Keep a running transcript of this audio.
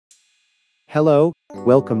Hello,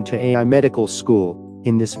 welcome to AI Medical School.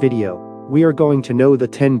 In this video, we are going to know the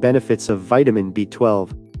 10 benefits of vitamin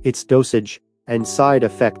B12, its dosage, and side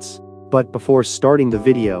effects. But before starting the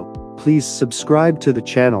video, please subscribe to the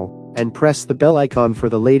channel and press the bell icon for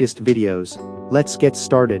the latest videos. Let's get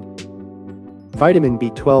started. Vitamin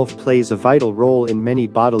B12 plays a vital role in many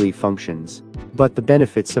bodily functions, but the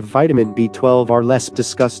benefits of vitamin B12 are less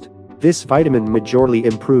discussed. This vitamin majorly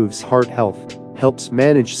improves heart health, helps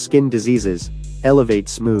manage skin diseases,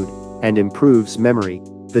 elevates mood, and improves memory.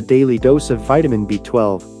 The daily dose of vitamin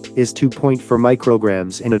B12 is 2.4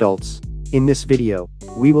 micrograms in adults. In this video,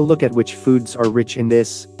 we will look at which foods are rich in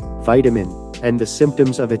this vitamin and the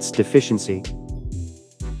symptoms of its deficiency.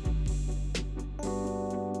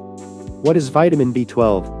 What is vitamin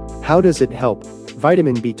B12? How does it help?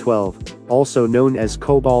 Vitamin B12, also known as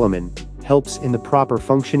mecobalamin, helps in the proper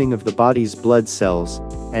functioning of the body's blood cells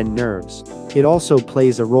and nerves. It also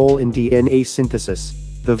plays a role in DNA synthesis.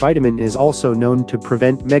 The vitamin is also known to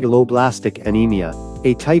prevent megaloblastic anemia,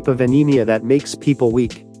 a type of anemia that makes people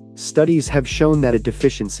weak. Studies have shown that a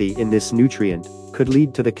deficiency in this nutrient could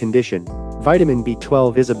lead to the condition. Vitamin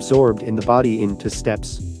B12 is absorbed in the body in 2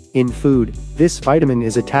 steps. In food, this vitamin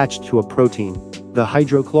is attached to a protein. The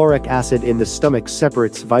hydrochloric acid in the stomach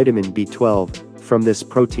separates vitamin B12 from this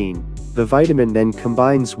protein. The vitamin then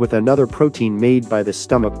combines with another protein made by the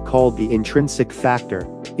stomach called the intrinsic factor.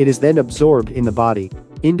 It is then absorbed in the body.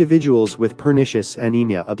 Individuals with pernicious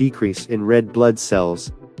anemia, a decrease in red blood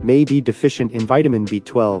cells, may be deficient in vitamin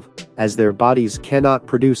B12, as their bodies cannot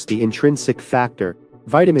produce the intrinsic factor.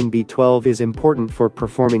 Vitamin B12 is important for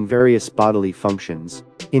performing various bodily functions.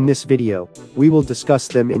 In this video, we will discuss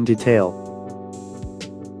them in detail.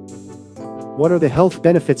 What are the health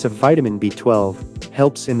benefits of vitamin B12?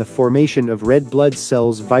 Helps in the formation of red blood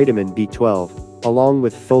cells. Vitamin B12, along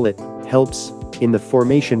with folate, helps in the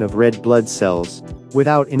formation of red blood cells.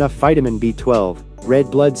 Without enough vitamin B12, red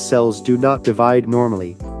blood cells do not divide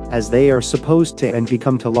normally, as they are supposed to, and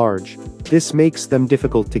become too large. This makes them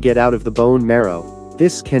difficult to get out of the bone marrow.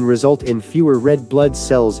 This can result in fewer red blood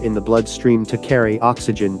cells in the bloodstream to carry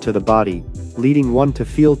oxygen to the body, leading one to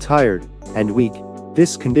feel tired and weak.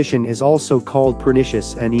 This condition is also called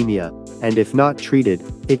pernicious anemia, and if not treated,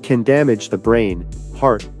 it can damage the brain,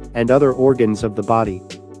 heart, and other organs of the body.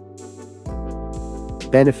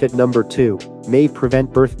 Benefit number 2, may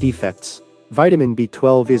prevent birth defects. Vitamin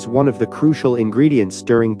B12 is one of the crucial ingredients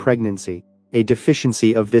during pregnancy. A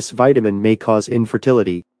deficiency of this vitamin may cause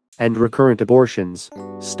infertility and recurrent abortions.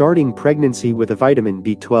 Starting pregnancy with a vitamin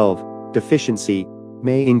B12 deficiency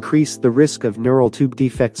may increase the risk of neural tube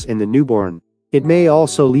defects in the newborn. It may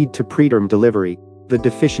also lead to preterm delivery. The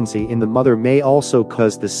deficiency in the mother may also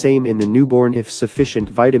cause the same in the newborn if sufficient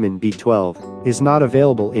vitamin B12 is not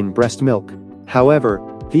available in breast milk. However,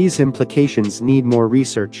 these implications need more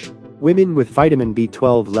research. Women with vitamin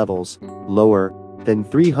B12 levels lower than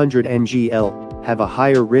 300 mgl have a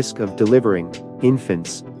higher risk of delivering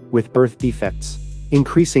infants with birth defects.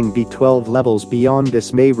 Increasing B12 levels beyond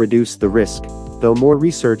this may reduce the risk, though more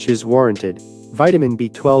research is warranted. Vitamin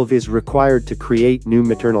B12 is required to create new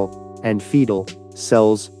maternal and fetal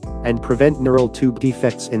cells and prevent neural tube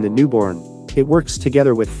defects in the newborn. It works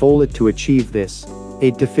together with folate to achieve this.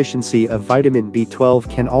 A deficiency of vitamin B12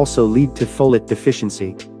 can also lead to folate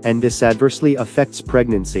deficiency, and this adversely affects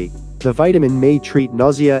pregnancy. The vitamin may treat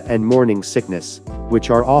nausea and morning sickness, which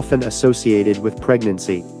are often associated with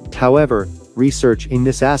pregnancy. However, research in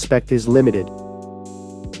this aspect is limited.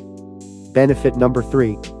 Benefit number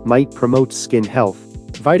 3, might promote skin health.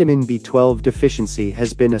 Vitamin B12 deficiency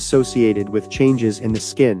has been associated with changes in the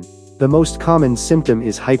skin. The most common symptom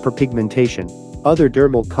is hyperpigmentation. Other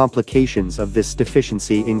dermal complications of this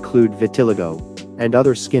deficiency include vitiligo and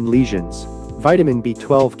other skin lesions. Vitamin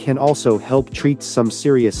B12 can also help treat some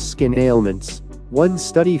serious skin ailments. One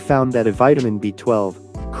study found that a vitamin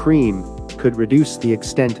B12 cream could reduce the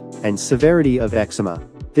extent and severity of eczema.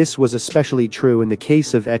 This was especially true in the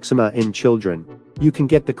case of eczema in children. You can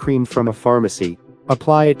get the cream from a pharmacy.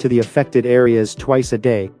 Apply it to the affected areas twice a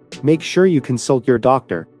day. Make sure you consult your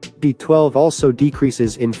doctor. B12 also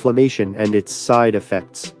decreases inflammation and its side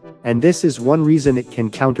effects, and this is one reason it can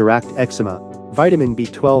counteract eczema. Vitamin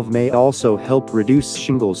B12 may also help reduce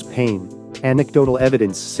shingles pain. Anecdotal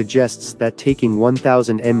evidence suggests that taking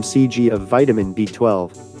 1000 mcg of vitamin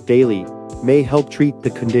B12 daily may help treat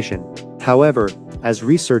the condition. However, as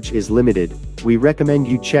research is limited, we recommend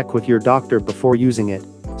you check with your doctor before using it.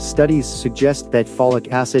 Studies suggest that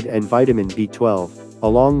folic acid and vitamin B12,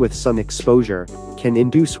 along with sun exposure, can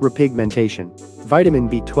induce repigmentation. Vitamin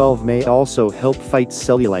B12 may also help fight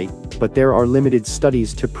cellulite, but there are limited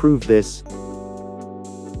studies to prove this.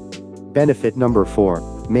 Benefit number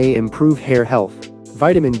 4, may improve hair health.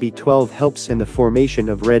 Vitamin B12 helps in the formation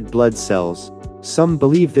of red blood cells. Some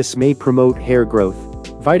believe this may promote hair growth.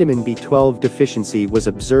 Vitamin B12 deficiency was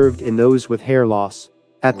observed in those with hair loss.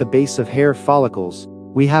 At the base of hair follicles,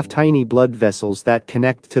 we have tiny blood vessels that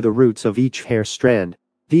connect to the roots of each hair strand.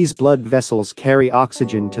 These blood vessels carry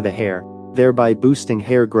oxygen to the hair, thereby boosting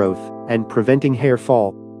hair growth and preventing hair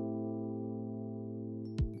fall.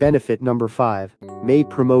 Benefit number 5, may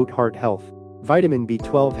promote heart health. Vitamin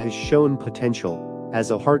B12 has shown potential as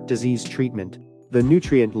a heart disease treatment. The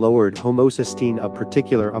nutrient lowered homocysteine, a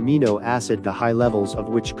particular amino acid the high levels of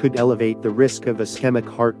which could elevate the risk of ischemic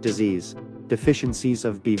heart disease. Deficiencies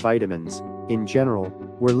of B vitamins, in general,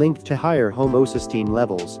 were linked to higher homocysteine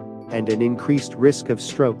levels and an increased risk of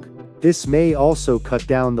stroke. This may also cut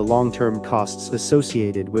down the long-term costs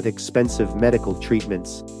associated with expensive medical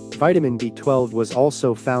treatments. Vitamin B12 was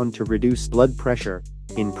also found to reduce blood pressure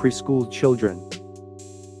in preschool children.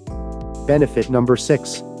 Benefit number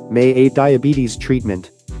 6, may aid diabetes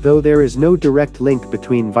treatment. Though there is no direct link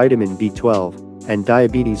between vitamin B12 and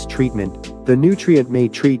diabetes treatment, the nutrient may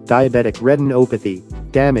treat diabetic retinopathy,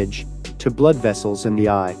 damage to blood vessels in the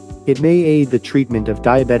eye. It may aid the treatment of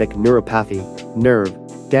diabetic neuropathy, nerve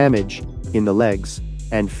damage in the legs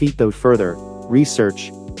and feet, though further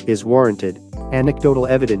research is warranted. Anecdotal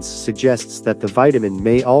evidence suggests that the vitamin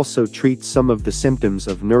may also treat some of the symptoms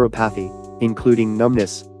of neuropathy, including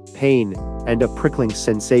numbness, pain, and a prickling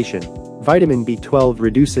sensation. Vitamin B12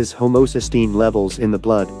 reduces homocysteine levels in the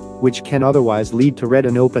blood, which can otherwise lead to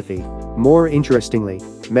retinopathy. More interestingly,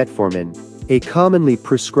 metformin, a commonly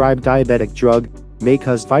prescribed diabetic drug, may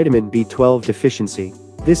cause vitamin B12 deficiency.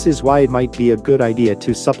 This is why it might be a good idea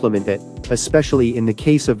to supplement it, especially in the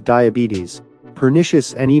case of diabetes.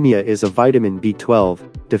 Pernicious anemia is a vitamin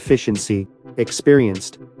B12 deficiency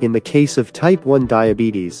experienced in the case of type 1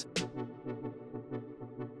 diabetes.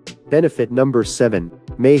 Benefit number 7,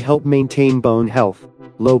 may help maintain bone health.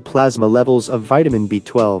 Low plasma levels of vitamin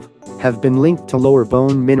B12 have been linked to lower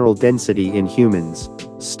bone mineral density in humans.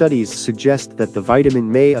 Studies suggest that the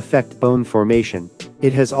vitamin may affect bone formation.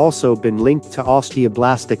 It has also been linked to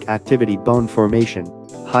osteoblastic activity, bone formation.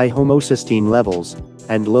 High homocysteine levels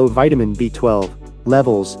and low vitamin B12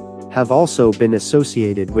 levels have also been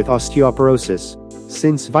associated with osteoporosis.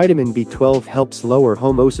 Since vitamin B12 helps lower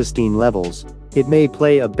homocysteine levels, it may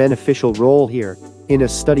play a beneficial role here. In a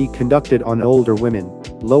study conducted on older women,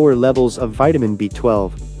 lower levels of vitamin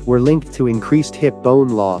B12 were linked to increased hip bone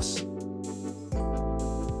loss.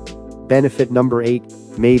 Benefit number 8,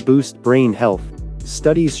 may boost brain health.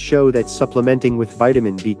 Studies show that supplementing with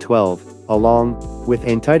vitamin B12, along with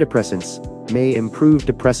antidepressants, may improve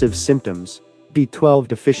depressive symptoms. B12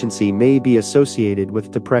 deficiency may be associated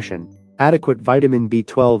with depression. Adequate vitamin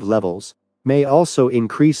B12 levels may also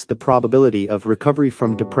increase the probability of recovery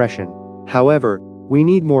from depression. However, we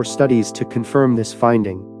need more studies to confirm this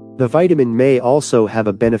finding. The vitamin may also have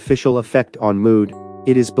a beneficial effect on mood.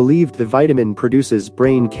 It is believed the vitamin produces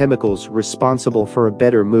brain chemicals responsible for a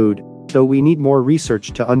better mood, though we need more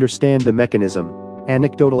research to understand the mechanism.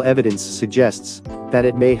 Anecdotal evidence suggests that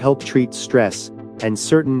it may help treat stress and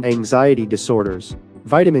certain anxiety disorders.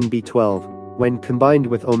 Vitamin B12, when combined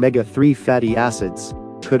with omega-3 fatty acids,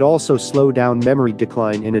 could also slow down memory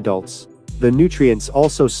decline in adults. The nutrients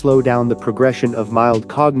also slow down the progression of mild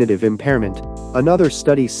cognitive impairment. Another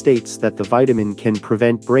study states that the vitamin can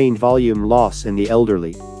prevent brain volume loss in the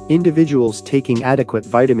elderly. Individuals taking adequate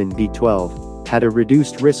vitamin B12 had a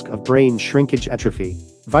reduced risk of brain shrinkage atrophy.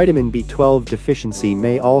 Vitamin B12 deficiency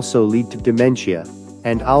may also lead to dementia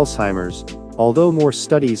and Alzheimer's, although more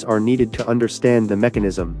studies are needed to understand the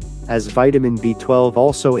mechanism, as vitamin B12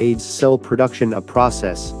 also aids cell production, a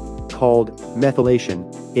process called methylation.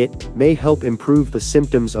 It may help improve the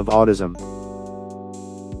symptoms of autism.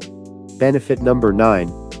 Benefit number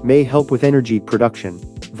 9, may help with energy production.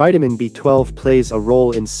 Vitamin B12 plays a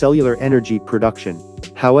role in cellular energy production.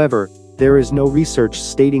 However, there is no research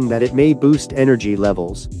stating that it may boost energy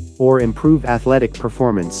levels or improve athletic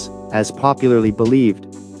performance, as popularly believed.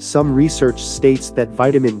 Some research states that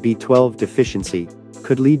vitamin B12 deficiency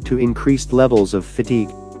could lead to increased levels of fatigue.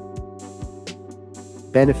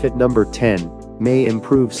 Benefit number 10, may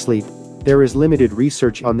improve sleep. There is limited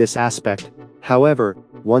research on this aspect. However,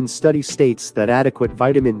 one study states that adequate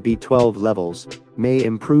vitamin B12 levels may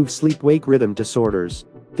improve sleep-wake rhythm disorders.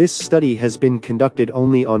 This study has been conducted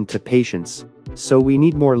only on patients, so we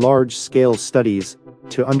need more large-scale studies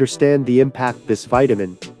to understand the impact this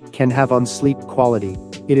vitamin can have on sleep quality.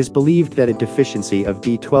 It is believed that a deficiency of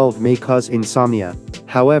B12 may cause insomnia.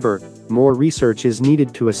 However, more research is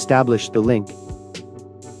needed to establish the link.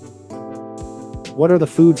 What are the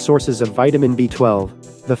food sources of vitamin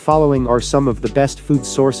B12? The following are some of the best food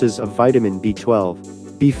sources of vitamin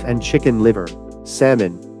B12. Beef and chicken liver,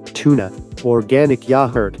 salmon, tuna, organic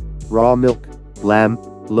yogurt, raw milk, lamb,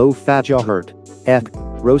 low-fat yogurt, egg,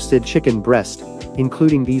 roasted chicken breast.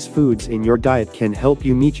 Including these foods in your diet can help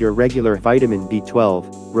you meet your regular vitamin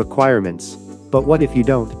B12 requirements. But what if you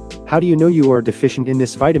don't? How do you know you are deficient in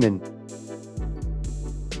this vitamin?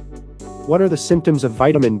 What are the symptoms of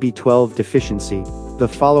vitamin B12 deficiency? The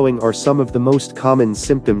following are some of the most common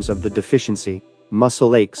symptoms of the deficiency: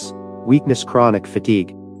 muscle aches, weakness, chronic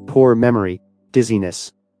fatigue, poor memory,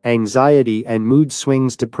 dizziness, anxiety and mood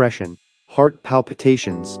swings, depression, heart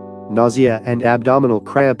palpitations, nausea and abdominal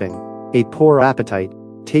cramping, a poor appetite.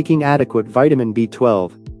 Taking adequate vitamin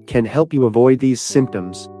B12 can help you avoid these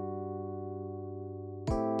symptoms.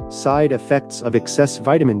 Side effects of excess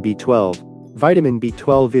vitamin B12. Vitamin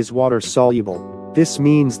B12 is water-soluble. This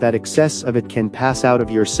means that excess of it can pass out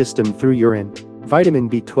of your system through urine. Vitamin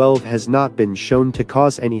B12 has not been shown to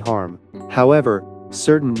cause any harm. However,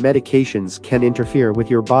 certain medications can interfere with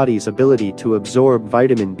your body's ability to absorb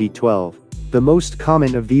vitamin B12. The most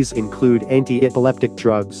common of these include anti-epileptic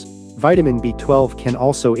drugs. Vitamin B12 can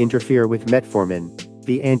also interfere with metformin,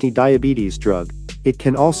 the anti-diabetes drug. It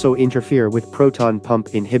can also interfere with proton pump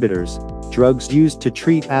inhibitors, drugs used to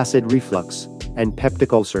treat acid reflux and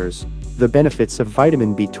peptic ulcers. The benefits of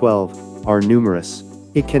vitamin B12 are numerous.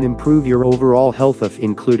 It can improve your overall health if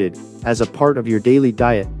included as a part of your daily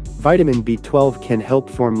diet. Vitamin B12 can help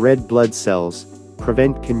form red blood cells,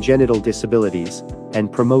 prevent congenital disabilities,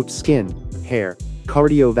 and promote skin, hair,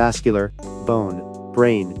 cardiovascular, bone,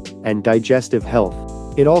 brain, and digestive health.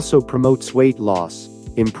 It also promotes weight loss,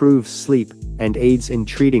 improves sleep, and aids in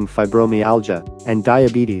treating fibromyalgia and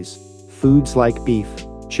diabetes. Foods like beef,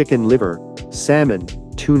 chicken liver, salmon,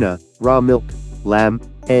 tuna, raw milk, lamb,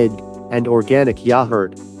 egg, and organic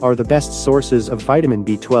yogurt are the best sources of vitamin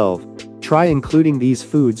B12. Try including these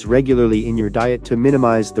foods regularly in your diet to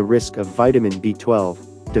minimize the risk of vitamin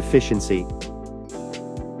B12 deficiency.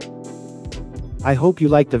 I hope you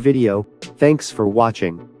liked the video. Thanks for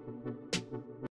watching.